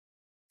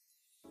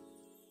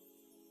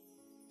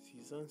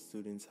CSUN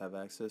students have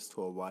access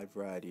to a wide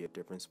variety of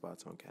different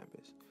spots on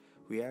campus.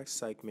 We asked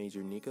Psych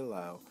major Nika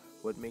Lau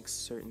what makes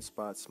certain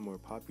spots more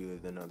popular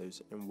than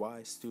others and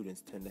why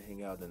students tend to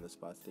hang out in the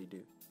spots they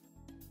do.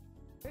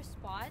 For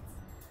spots,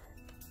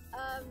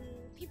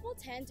 people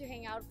tend to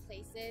hang out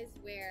places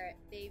where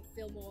they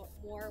feel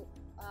more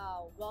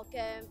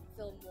welcome,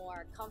 feel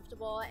more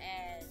comfortable,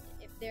 and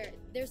if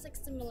there's like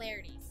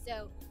similarities.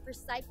 So for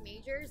Psych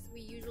majors,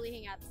 we usually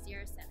hang out at the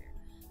Sierra Center.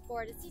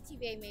 For the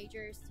CTVA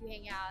majors, you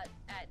hang out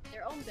at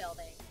their own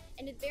building.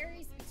 And it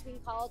varies between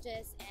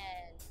colleges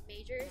and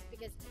majors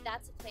because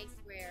that's a place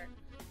where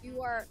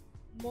you are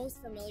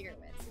most familiar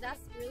with. So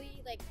that's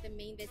really like the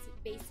main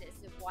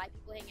basis of why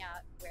people hang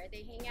out, where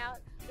they hang out.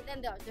 But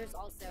then there's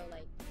also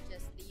like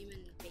just the human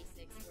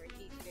basics where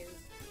you need food,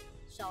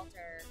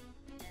 shelter,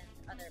 and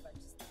other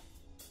bunch of stuff.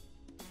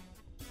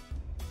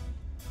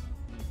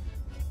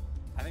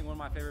 I think one of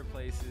my favorite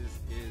places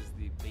is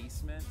the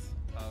basement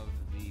of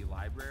the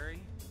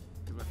library,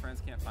 because my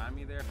friends can't find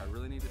me there if I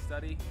really need to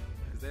study,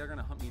 because they're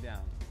gonna hunt me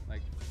down.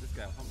 Like, this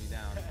guy will hunt me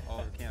down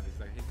all over campus.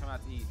 He's like, hey, come out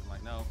to eat. I'm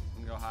like, no,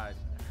 I'm gonna go hide.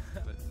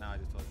 But now I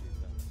just told you,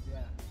 so.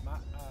 Yeah,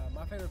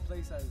 my favorite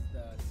place is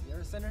the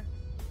Sierra Center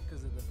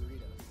because of the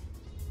burritos.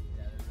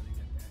 Yeah, they're really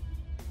good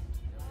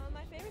there.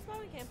 My favorite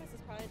spot on campus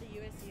is probably the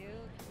USU,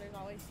 because there's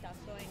always stuff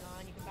going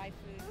on. You can buy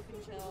food, you can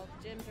chill,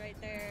 the gym's right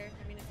there.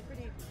 I mean, it's a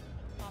pretty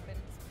poppin'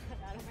 spot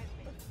out of my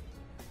face.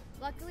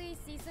 Luckily,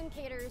 CSUN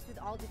caters with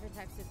all different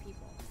types of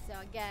people. So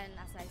again,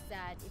 as I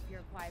said, if you're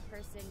a quiet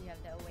person, you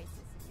have the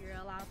Oasis. If you're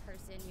a loud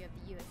person, you have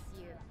the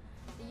USU.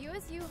 The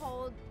USU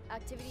hold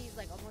activities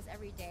like almost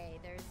every day.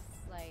 There's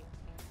like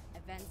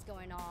events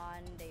going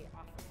on. They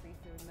offer free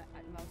food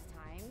at most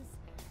times.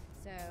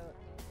 So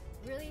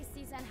really,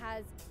 CSUN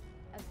has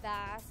a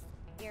vast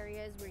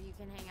areas where you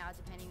can hang out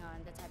depending on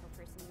the type of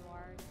person you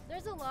are.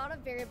 There's a lot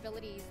of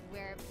variabilities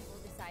where people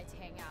decide to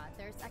hang out.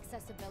 There's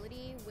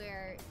accessibility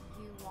where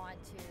you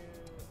want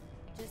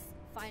to just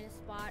find a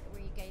spot where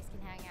you guys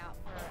can hang out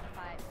for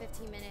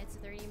 15 minutes,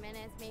 30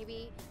 minutes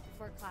maybe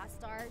before class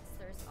starts.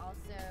 There's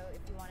also, if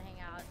you want to hang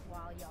out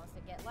while you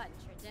also get lunch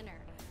or dinner,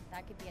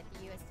 that could be at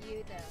the USU,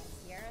 the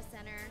Sierra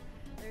Center.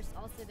 There's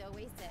also the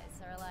Oasis,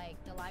 or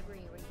like the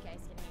library where you guys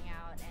can hang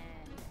out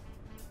and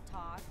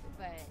talk,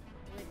 but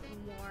with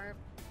more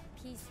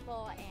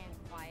peaceful and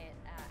quiet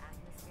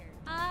atmosphere.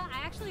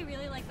 I actually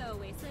really like the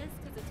Oasis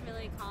because it's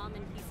really calm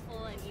and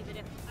peaceful, and even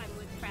if I'm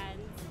with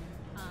friends,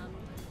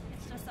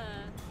 it's just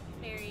a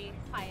very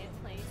quiet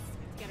place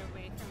to get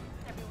away from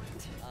everyone.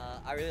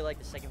 I really like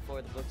the second floor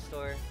of the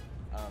bookstore.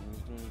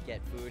 You can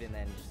get food, and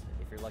then just,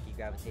 if you're lucky,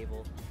 grab a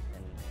table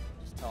and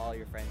just tell all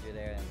your friends you're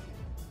there and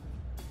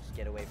just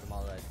get away from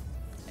all the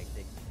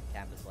hectic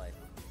campus life.